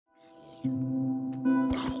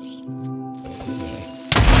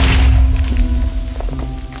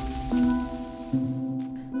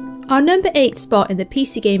Our number 8 spot in the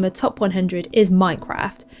PC Gamer Top 100 is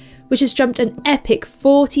Minecraft, which has jumped an epic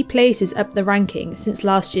 40 places up the ranking since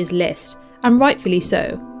last year's list, and rightfully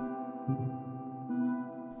so.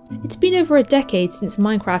 It's been over a decade since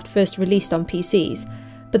Minecraft first released on PCs,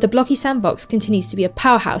 but the blocky sandbox continues to be a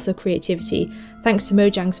powerhouse of creativity thanks to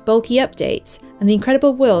Mojang's bulky updates and the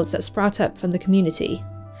incredible worlds that sprout up from the community.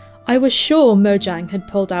 I was sure Mojang had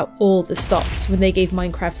pulled out all the stops when they gave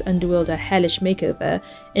Minecraft's underworld a hellish makeover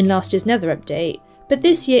in last year's Nether update, but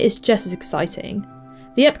this year is just as exciting.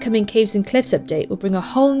 The upcoming Caves and Cliffs update will bring a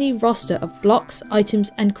whole new roster of blocks,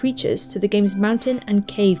 items and creatures to the game's mountain and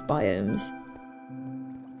cave biomes.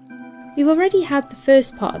 We've already had the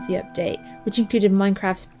first part of the update, which included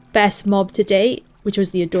Minecraft's best mob to date, which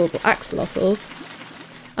was the adorable axolotl,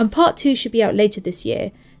 and part 2 should be out later this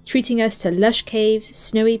year, treating us to lush caves,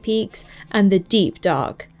 snowy peaks, and the deep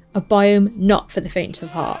dark, a biome not for the faint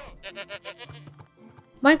of heart.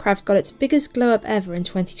 Minecraft got its biggest glow up ever in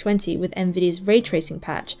 2020 with Nvidia's ray tracing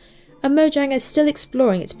patch, and Mojang is still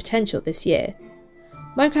exploring its potential this year.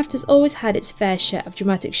 Minecraft has always had its fair share of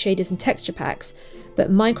dramatic shaders and texture packs,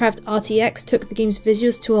 but Minecraft RTX took the game's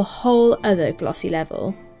visuals to a whole other glossy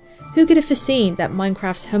level. Who could have foreseen that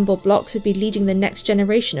Minecraft's humble blocks would be leading the next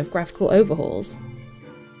generation of graphical overhauls?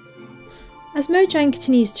 As Mojang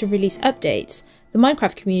continues to release updates, the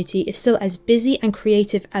Minecraft community is still as busy and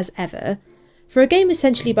creative as ever. For a game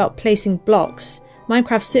essentially about placing blocks,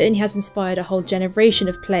 Minecraft certainly has inspired a whole generation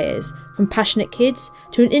of players, from passionate kids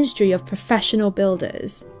to an industry of professional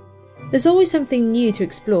builders. There's always something new to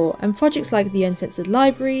explore, and projects like the Uncensored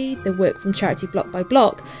Library, the work from charity Block by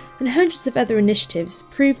Block, and hundreds of other initiatives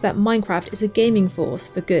prove that Minecraft is a gaming force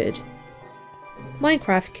for good.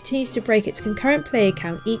 Minecraft continues to break its concurrent player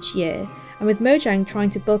count each year, and with Mojang trying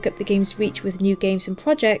to bulk up the game's reach with new games and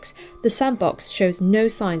projects, the sandbox shows no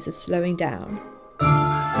signs of slowing down.